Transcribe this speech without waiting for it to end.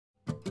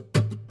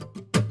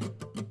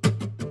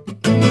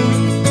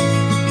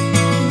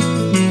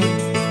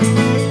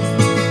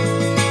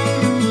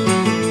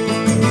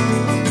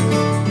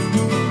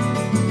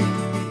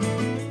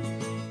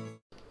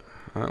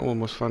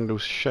almost find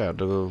those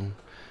shadow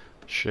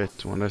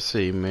shit when they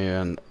see me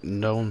and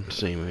don't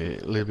see me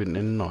a little bit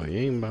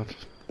annoying, but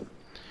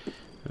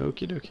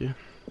okie dokie.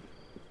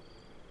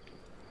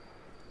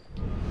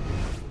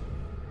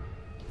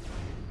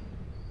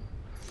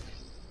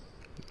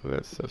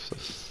 Let's have some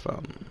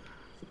fun.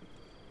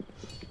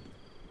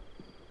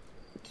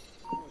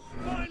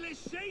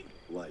 Spineless sheep!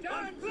 Wait.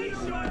 Damn this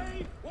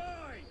way!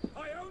 Why?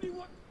 I only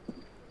want...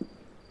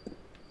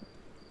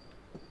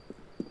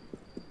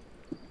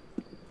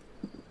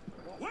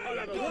 Where are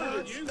you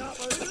going, you? We'd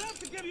love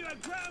to give you a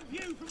grand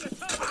view from the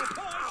top of the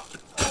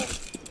point!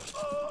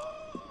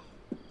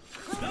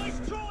 Nice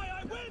try!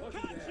 I will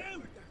catch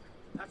you!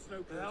 That's no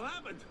good. The hell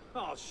happened?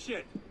 Oh,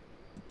 shit.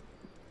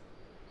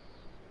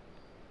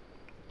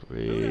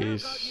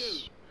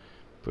 Please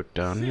put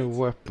down your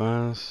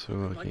weapons so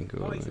I can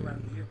go in.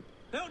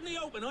 Out in the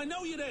open, I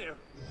know you're there.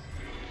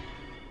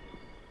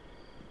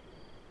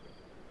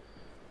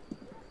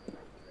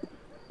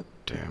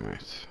 Damn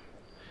it.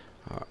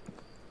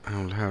 I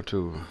only have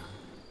two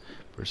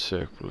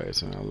berserk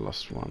blades and I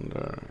lost one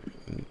there.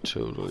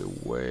 Totally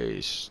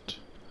waste.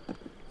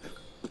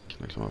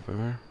 Can I climb up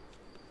here?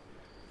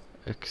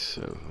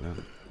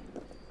 Excellent.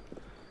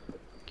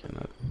 Can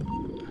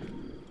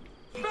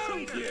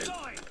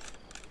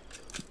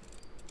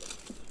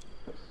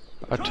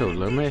I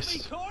totally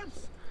missed.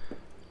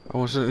 I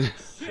wasn't.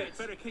 Shit,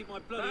 better keep my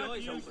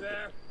bloody eyes open.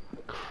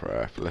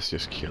 Crap, let's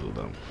just kill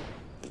them.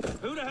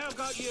 Who the hell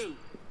got you?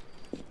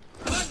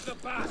 What's the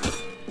bastard?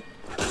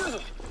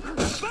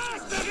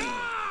 Bastard!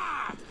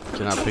 Ah!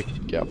 Can I pick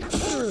up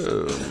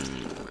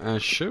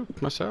and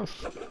shoot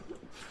myself?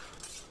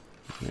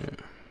 Yeah.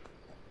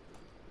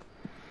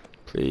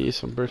 Please,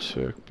 some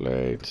berserk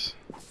blades.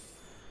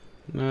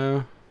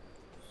 No.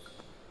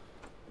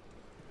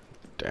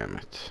 Damn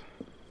it.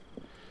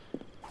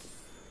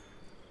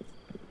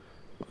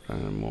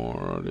 Any more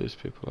of these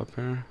people up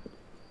here?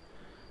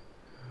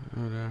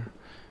 Oh, there.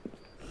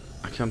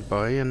 I can't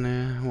buy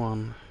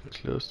anyone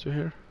close to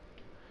here.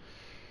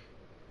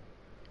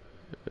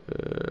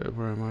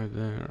 Where am I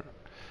there?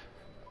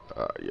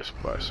 Just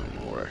buy some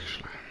more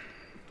actually.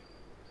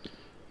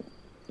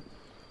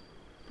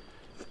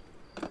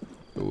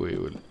 We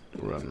will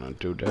run and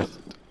do that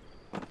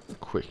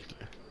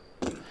quickly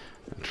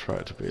and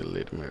try to be a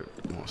little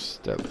bit more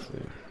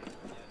stealthy.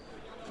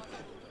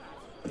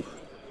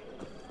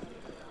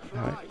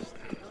 Hi.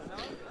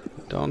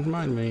 Don't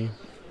mind me.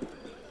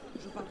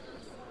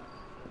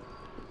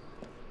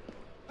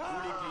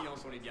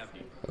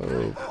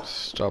 Oh,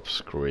 stop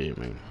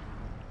screaming.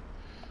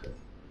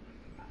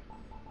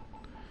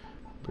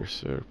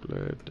 Berserk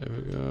blade, there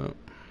we go.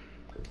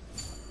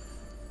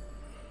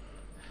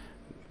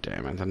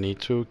 Damn it, I need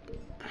to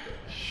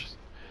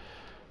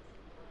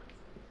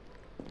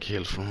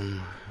kill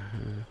from...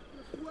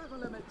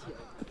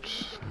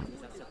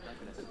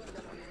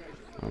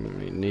 I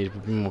need to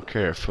be more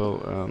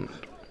careful and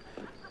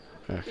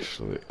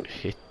actually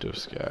hit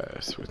those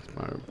guys with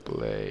my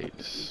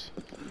blades.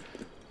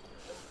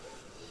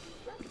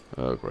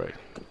 Oh great.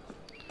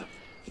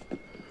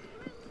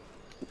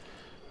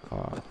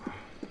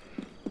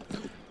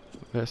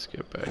 Let's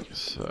get back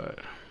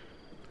inside.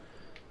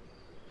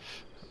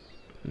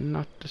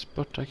 Not the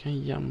spot I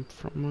can jump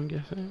from, I'm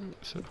guessing.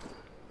 So.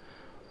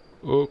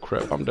 Oh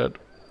crap, I'm dead.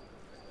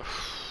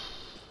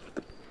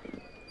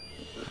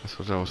 I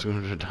thought I was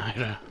going to die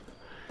there,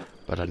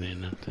 but I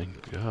didn't.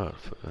 Thank God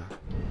for that.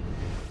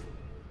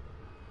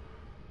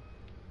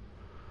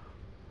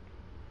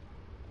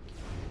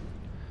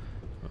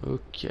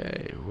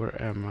 Okay,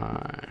 where am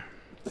I?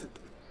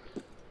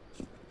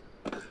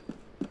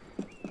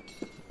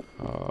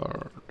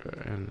 Are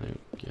there any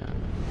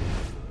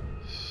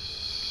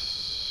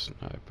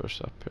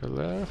snipers up here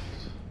left?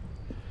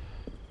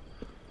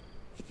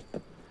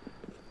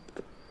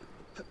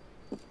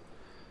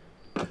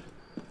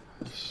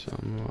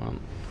 Someone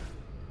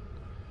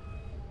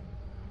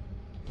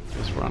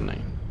is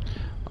running.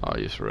 Oh,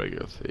 just a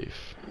regular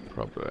thief,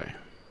 probably.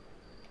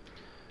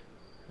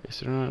 Is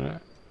there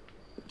another?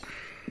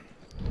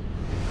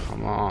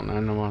 Come on,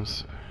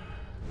 anyone's...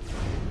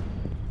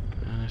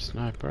 Any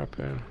sniper up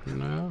here?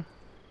 No?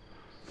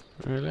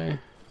 Really?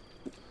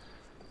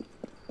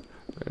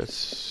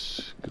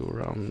 Let's go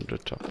around the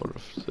top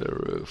of the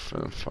roof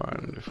and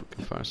find if we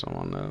can find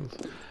someone else.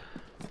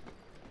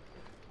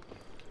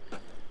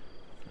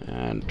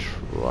 And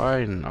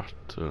try not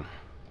to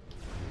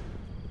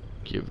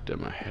give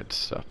them a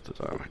heads up that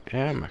I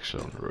am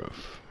actually on the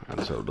roof.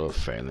 And so they're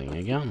failing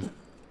again.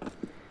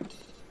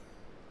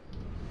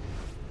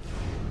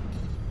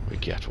 We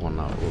get one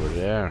out over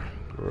there.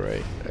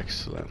 Great,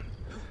 excellent.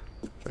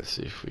 Let's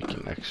see if we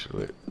can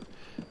actually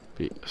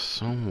be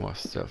somewhat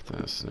stealthy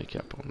and sneak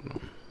up on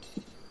them.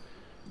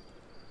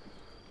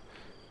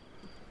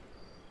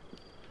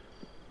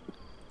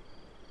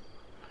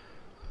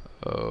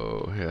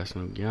 Oh, he has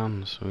no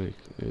gun, so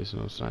he's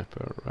no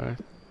sniper, right?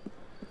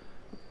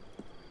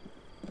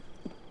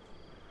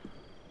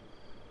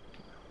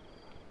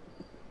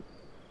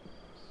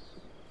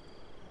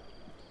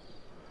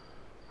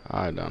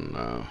 I don't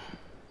know.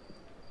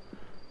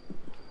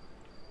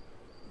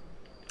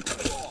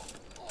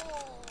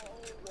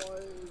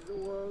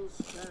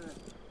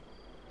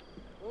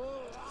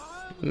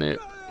 No.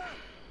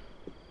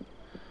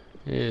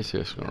 He's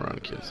just gonna run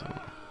and kill someone.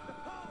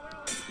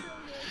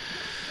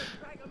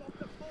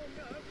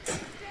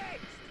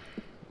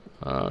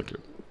 Okay.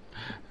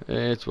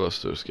 It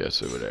was those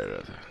guys over there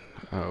that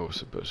I was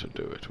supposed to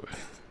do it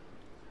with.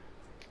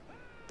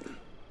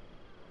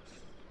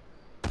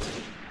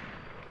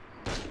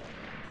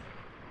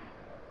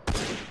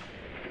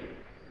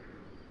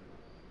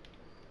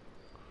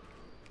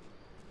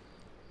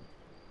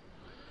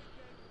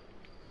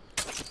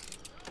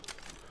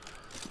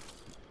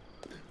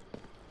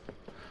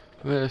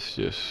 Let's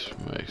just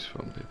make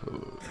some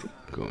people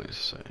go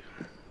insane.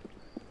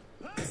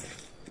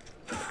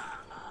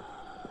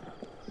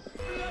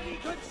 Bloody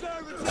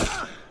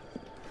conservative!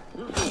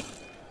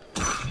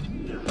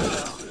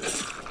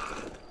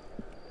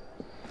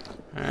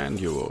 And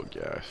you all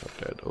guys are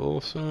dead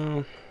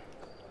also.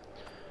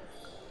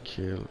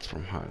 Killed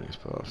from hiding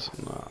spots.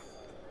 Nah.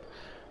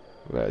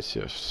 Let's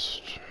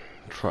just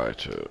try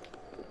to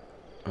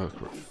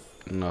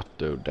not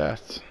do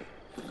that.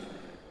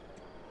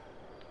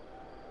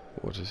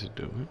 What is he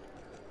doing?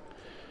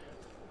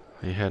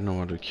 He had no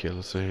one to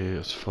kill, so he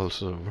just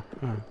falls over.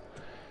 Oh.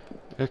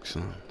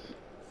 Excellent.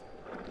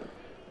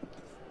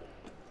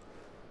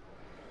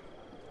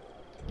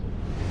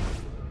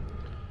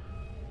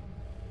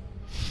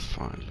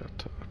 Find a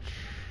touch.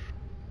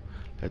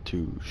 A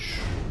touche.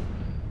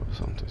 Or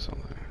something.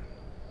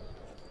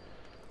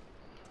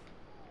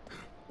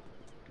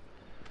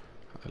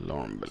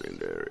 Alarm bell in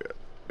the area.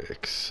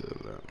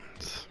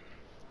 Excellent.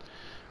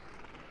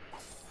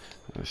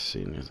 I've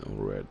seen it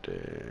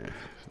already.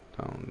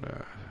 Down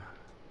there.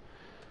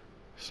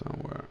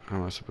 Somewhere.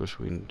 Am I supposed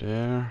to win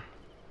there?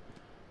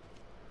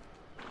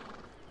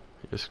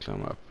 Just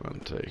climb up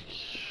and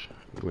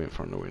go in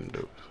from the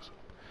window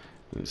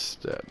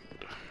instead.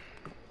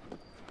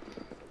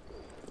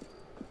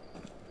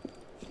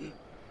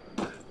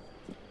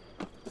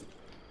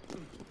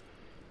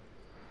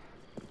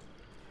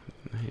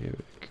 Here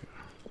we go.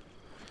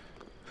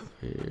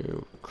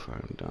 You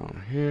climb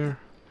down here.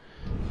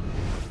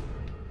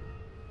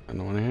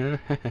 Anyone here?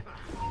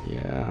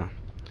 Yeah.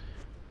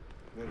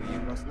 Where were you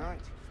last night?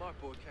 My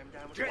boy came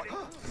down with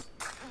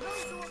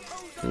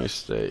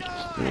Mistake.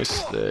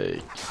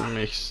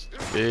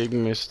 Big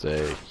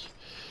mistake.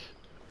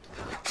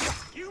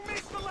 You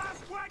missed the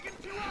last wagon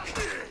to us!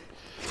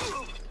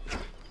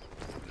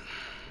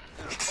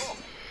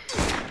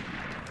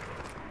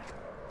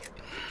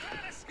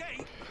 Can't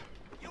escape!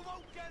 You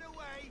won't get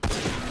away!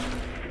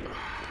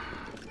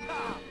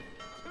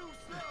 Too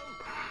slow!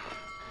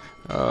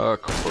 Oh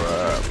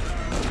crap.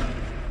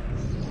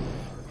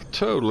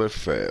 Totally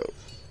failed.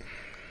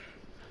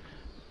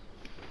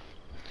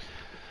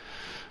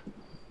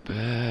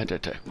 Bad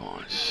attack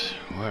points.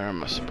 Where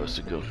am I supposed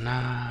to go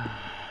now?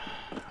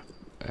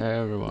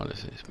 Everyone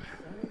sees me.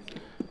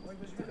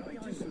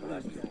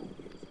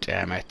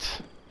 Damn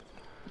it.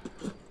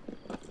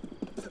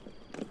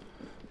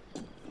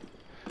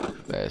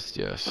 Let's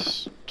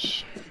just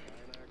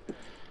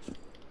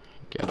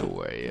get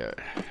away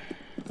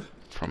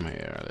from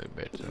here a little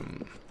bit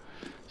and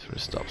so they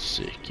stop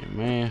seeking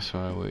me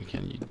so we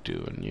can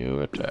do a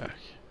new attack.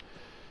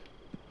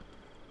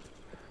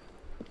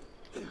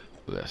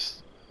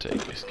 Let's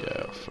take this guy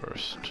out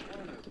first.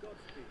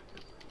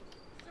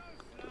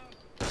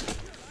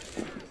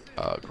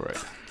 Oh, great.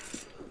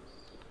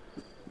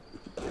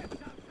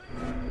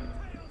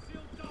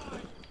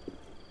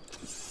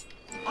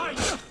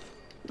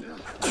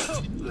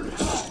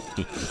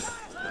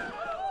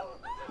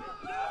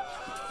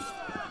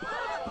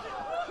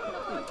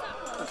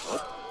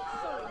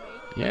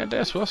 Yeah,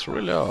 this was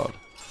really odd.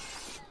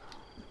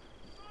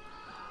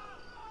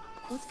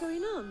 What's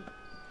going on?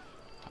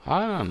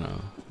 I don't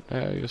know.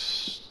 They're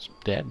just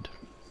dead.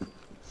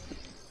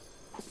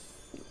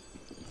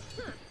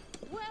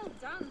 Well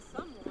done,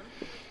 someone.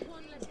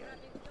 One less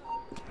rabbit.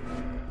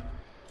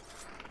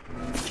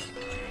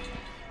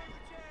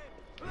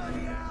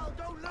 Bloody hell,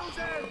 don't lose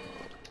him!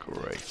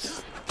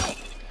 Great.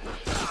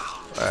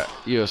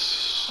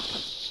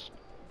 Yes.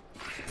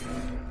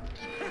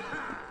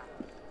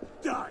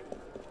 Die!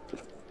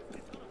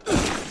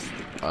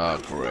 Oh,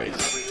 great.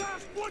 Every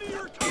last one of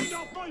your turned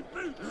off my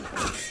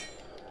boots!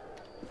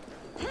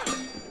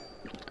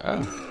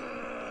 Oh,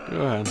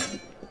 go ahead.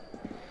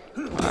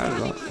 I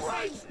got.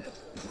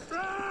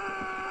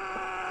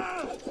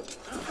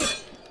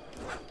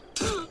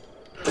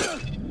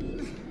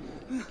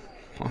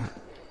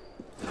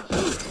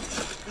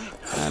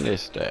 And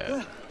it's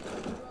dead.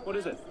 What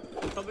is it?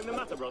 Something the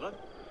matter, brother?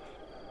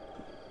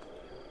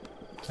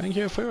 Thank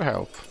you for your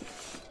help.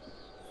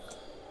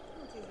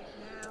 What is it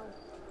now?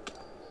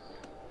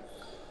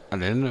 I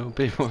didn't know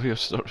people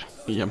just start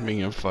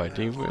jumping and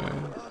fighting.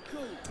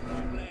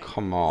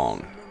 Come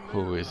on,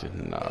 who is it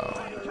now?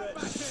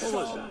 What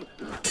was that?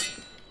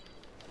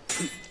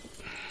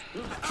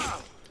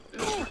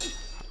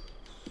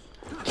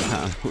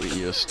 Can we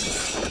just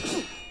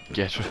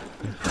get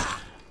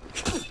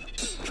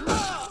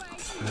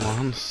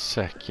 1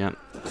 second?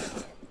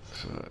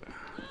 So,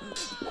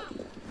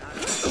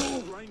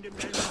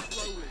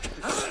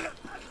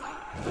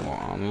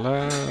 One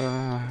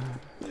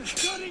left.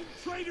 Stunning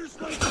traitors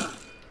like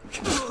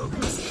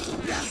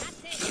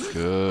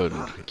Good.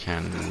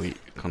 Can we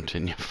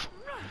continue?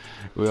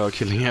 We are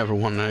killing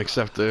everyone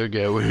except the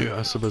guy we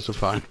are supposed to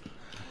find.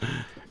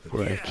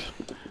 Great.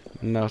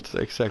 Not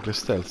exactly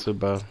stealthy,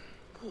 but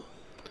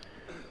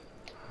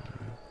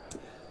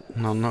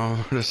none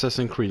of the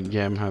Assassin's Creed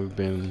game have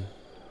been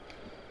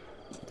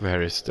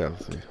very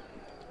stealthy.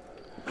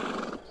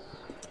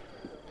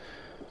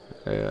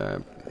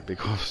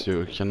 Because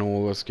you can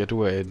always get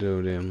away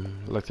doing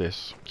them like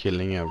this,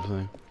 killing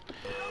everything.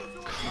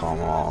 Come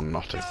on,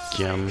 not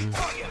again.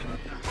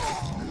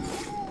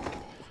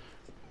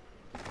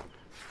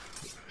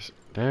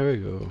 There we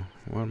go.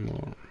 One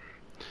more.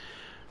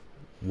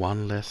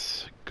 One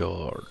less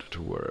guard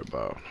to worry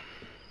about.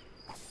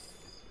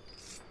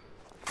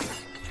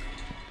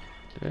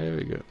 There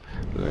we go.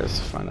 Let's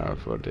find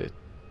out what the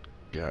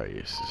guy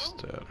is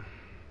instead.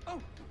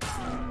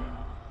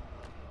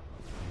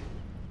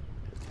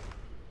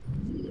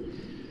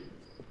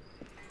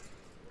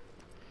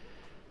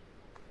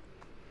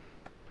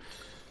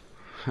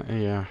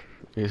 Yeah,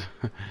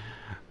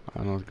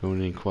 I'm not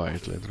going in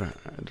quietly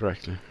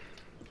directly.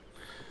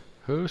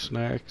 Who's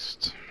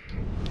next?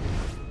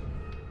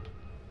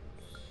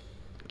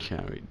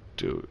 Can we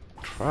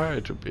try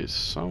to be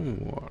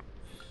somewhat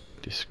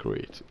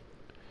discreet?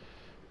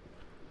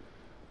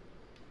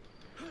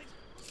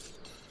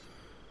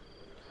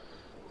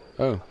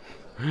 Oh,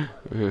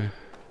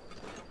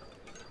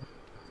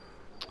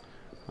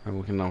 I'm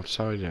looking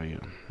outside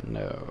again.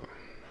 No.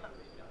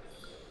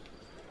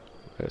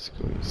 Let's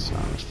go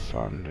inside and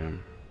find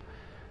him.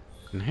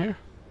 In here?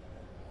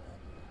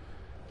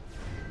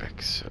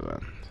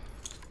 Excellent.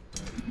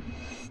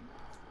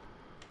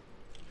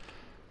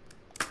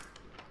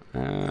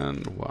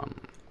 And one.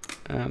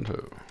 And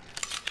two.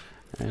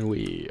 And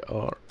we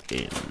are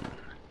in.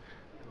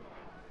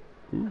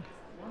 Ooh.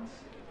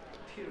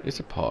 It's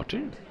a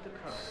party?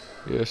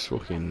 Yes,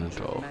 walk in and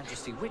talk.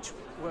 Majesty, which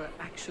were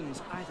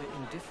actions either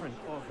indifferent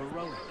or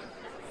heroic?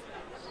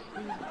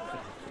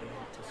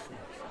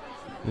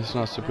 He's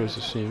not supposed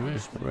to see me,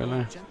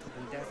 really.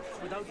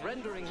 Without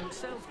rendering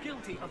himself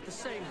guilty of the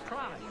same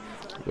crime.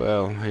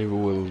 Well, he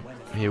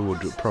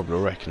would probably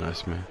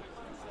recognize me.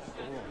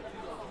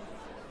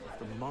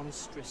 The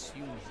monstrous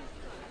union.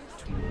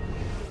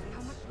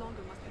 How much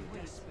longer must we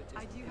wait?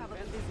 I do have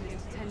other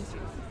business to tend to.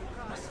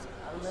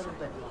 A little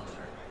bit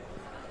longer.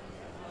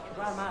 The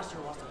Grand Master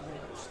wants to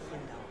finish the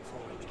window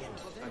before we begin.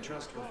 I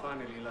trust we'll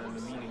finally learn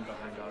the meaning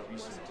behind our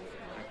recent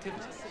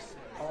activities.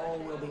 All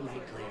will be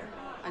made clear.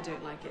 I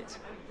don't like it.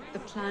 The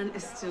plan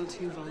is still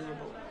too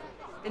vulnerable.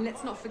 And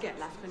let's not forget,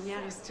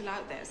 Lafreniere is still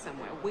out there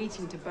somewhere,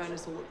 waiting to burn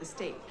us all at the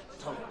stake.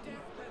 So,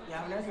 you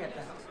haven't heard yet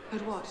then?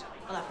 But what?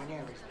 Well,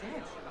 Lafreniere is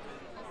dead.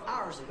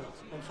 Hours ago,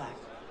 in fact.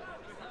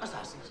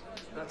 Assassins.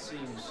 That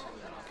seems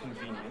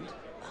convenient.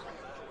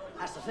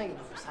 That's the thing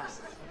about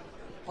assassins.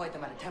 Point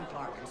them at a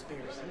Templar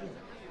conspiracy.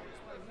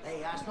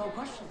 They ask no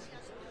questions.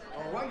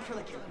 Go right for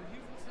the kill.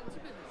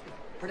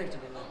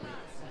 Predictable,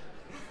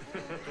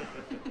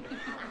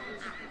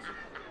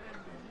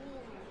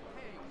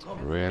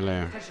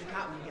 Really? Pressure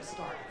captain get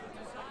started.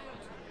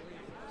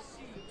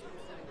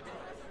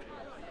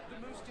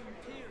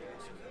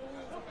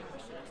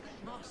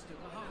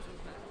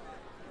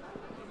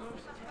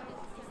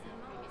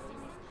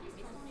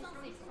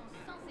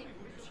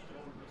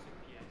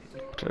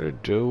 What are they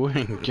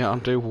doing?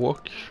 Can't they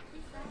walk?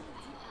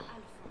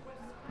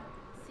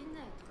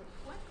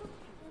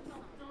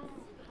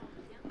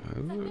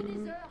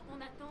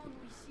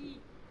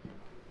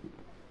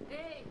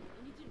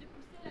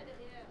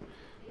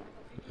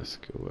 Let's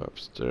go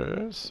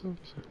upstairs.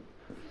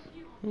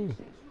 Ooh.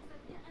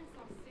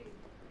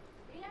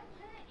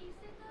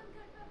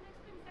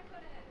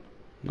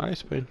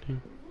 Nice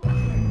painting.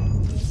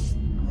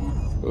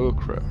 Oh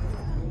crap.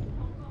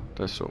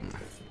 That's all me.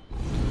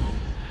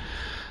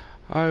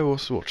 I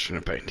was watching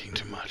the painting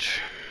too much.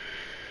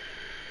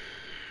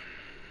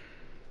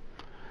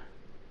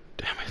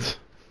 Damn it.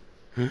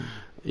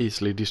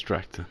 Easily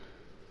distracted.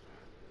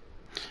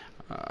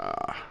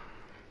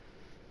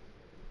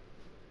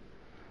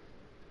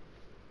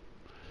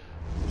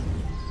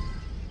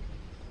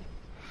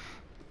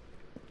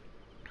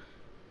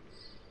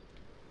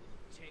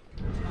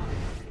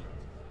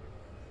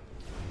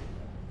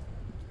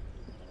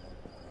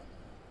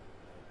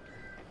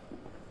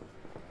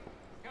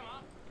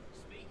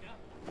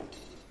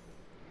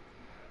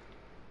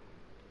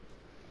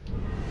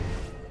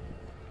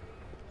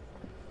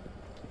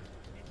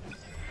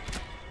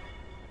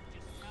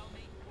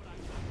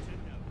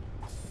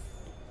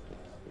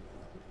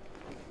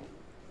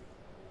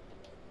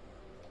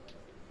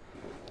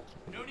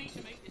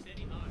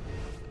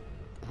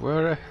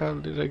 Where the hell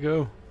did I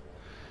go?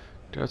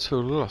 Did I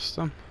totally lost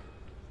them?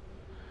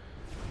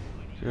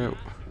 Yeah.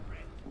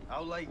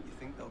 How late do you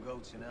think they'll go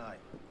tonight?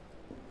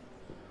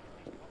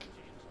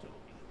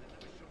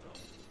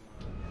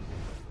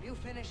 You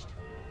finished?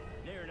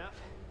 Near enough.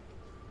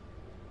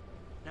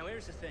 Now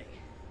here's the thing.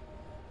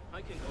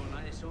 I can go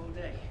like this all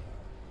day.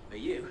 But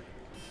you,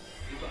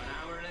 You've got an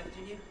hour left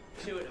in you?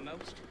 2 at the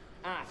most.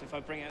 Half if I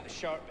bring out the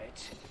sharp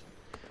bits.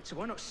 So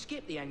why not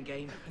skip the end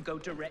game and go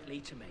directly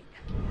to me?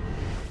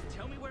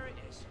 Tell me where it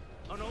is,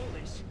 and all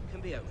this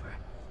can be over.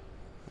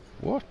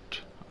 What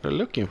are they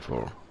looking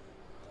for?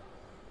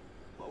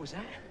 What was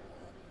that?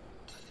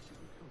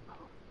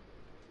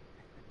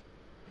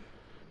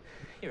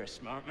 You're a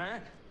smart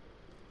man.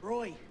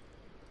 Roy,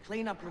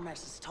 clean up your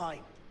mess. It's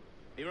time.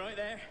 Be right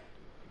there.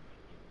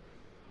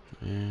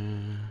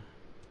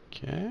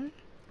 Okay.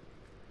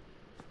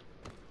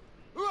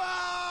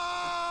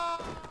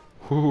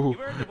 You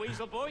heard the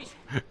weasel, boys?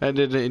 He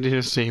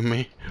didn't see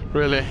me.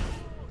 Really?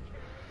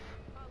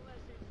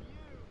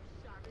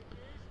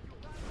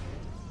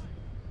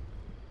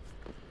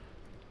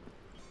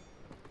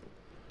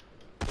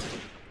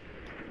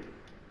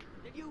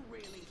 Did you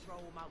really throw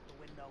him out the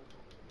window?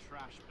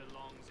 Trash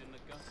belongs in the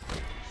gut.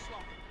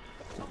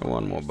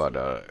 One more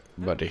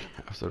buddy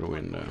after the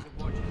window.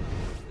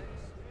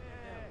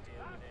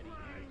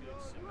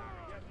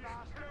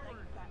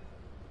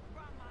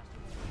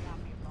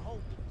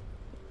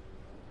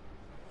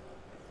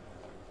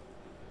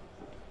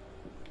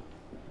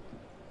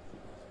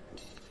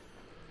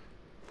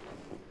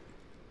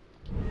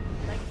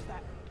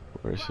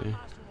 Where is he?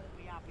 Master won't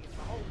be happy if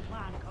the whole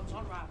plan comes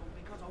unraveled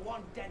because of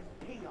one dead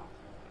peon.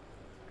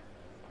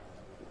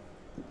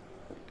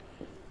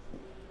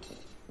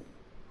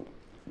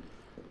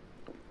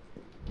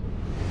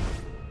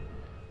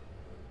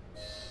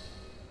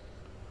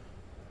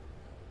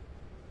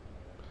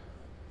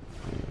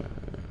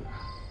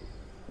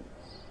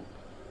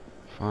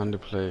 Find a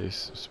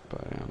place to spy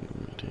on the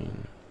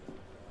meeting.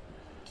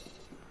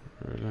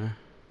 Really?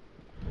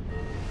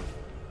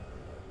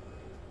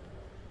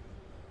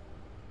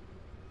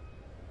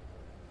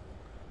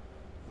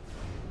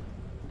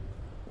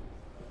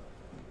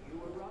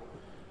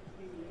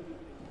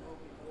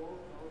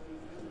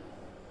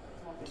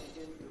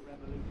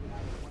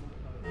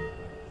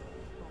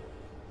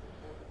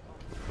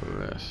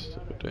 Rest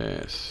of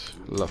this.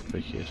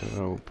 Lockpick it, and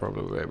I'll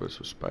probably be able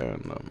to spy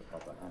on them.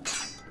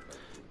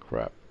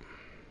 Crap.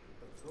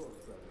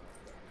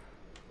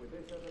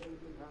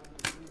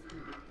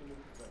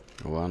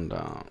 One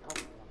down.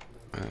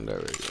 And there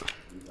we go.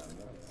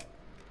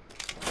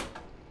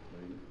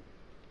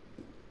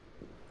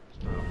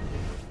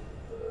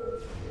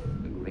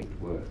 The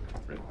great work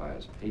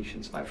requires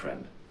patience, my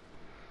friend.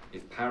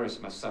 If Paris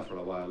must suffer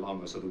a while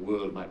longer so the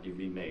world might be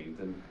remade,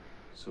 then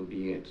so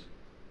be it.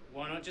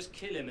 Why not just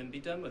kill him and be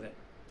done with it?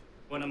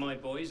 One of my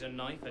boys, a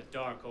knife, a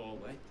dark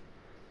hallway.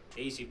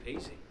 Easy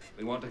peasy.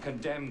 We want a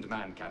condemned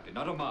man, Captain,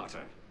 not a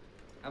martyr.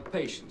 Have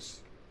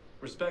patience.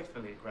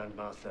 Respectfully,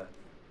 Grandmaster,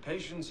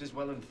 patience is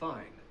well and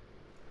fine.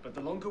 But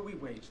the longer we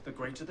wait, the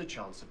greater the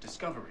chance of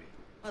discovery.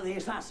 Well, the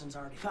assassins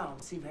already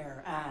found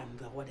Siver and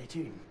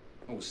Wadetun.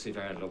 Oh,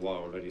 Siver and Leroy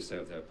already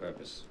served their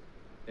purpose.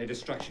 Their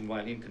destruction,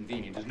 while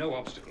inconvenient, is no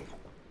obstacle.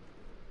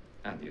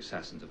 And the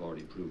assassins have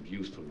already proved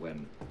useful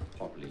when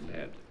properly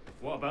led.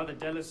 What about the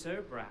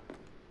Delasser brat?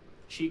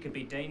 She could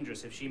be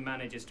dangerous if she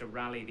manages to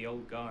rally the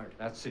old guard.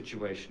 That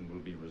situation will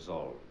be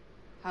resolved.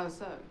 How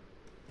so?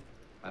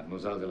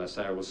 Mademoiselle de la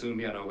Serre will soon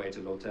be on her way to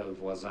l'Hôtel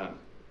Voisin,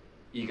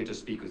 eager to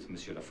speak with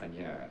Monsieur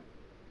Lafreniere.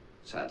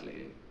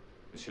 Sadly,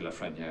 Monsieur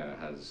Lafreniere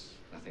has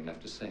nothing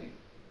left to say.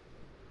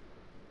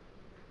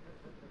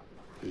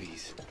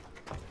 Please.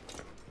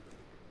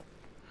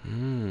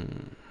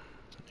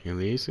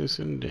 Elise is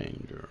in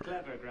danger.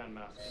 Clever,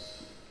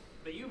 Grandmaster.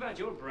 But you've had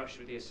your brush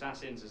with the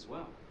assassins as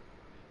well.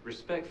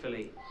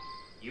 Respectfully,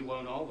 you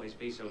won't always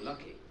be so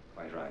lucky.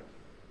 Quite right.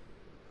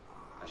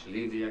 I shall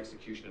leave the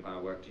execution of our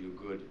work to you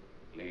good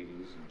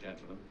ladies and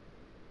gentlemen.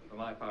 For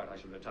my part, I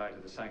shall retire to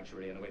the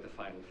sanctuary and await the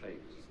final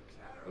fate.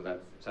 Will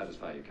that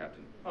satisfy you,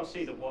 Captain? I'll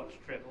see the watch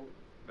triple.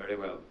 Very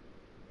well.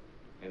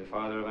 May the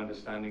Father of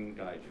Understanding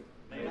guide you.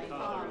 May the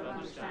Father of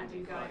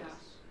Understanding guide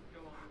us.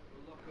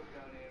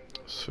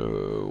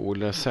 So, will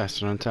the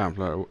Assassin and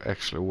Templar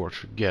actually work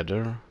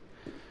together?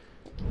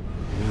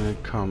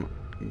 Come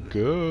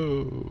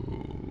good.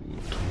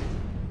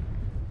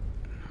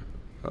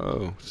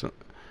 Oh, so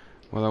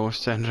while I was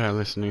standing there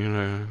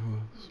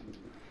listening,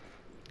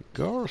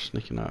 guards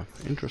sneaking up.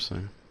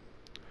 Interesting.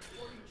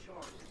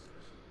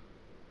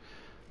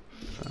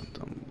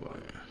 Phantom boy.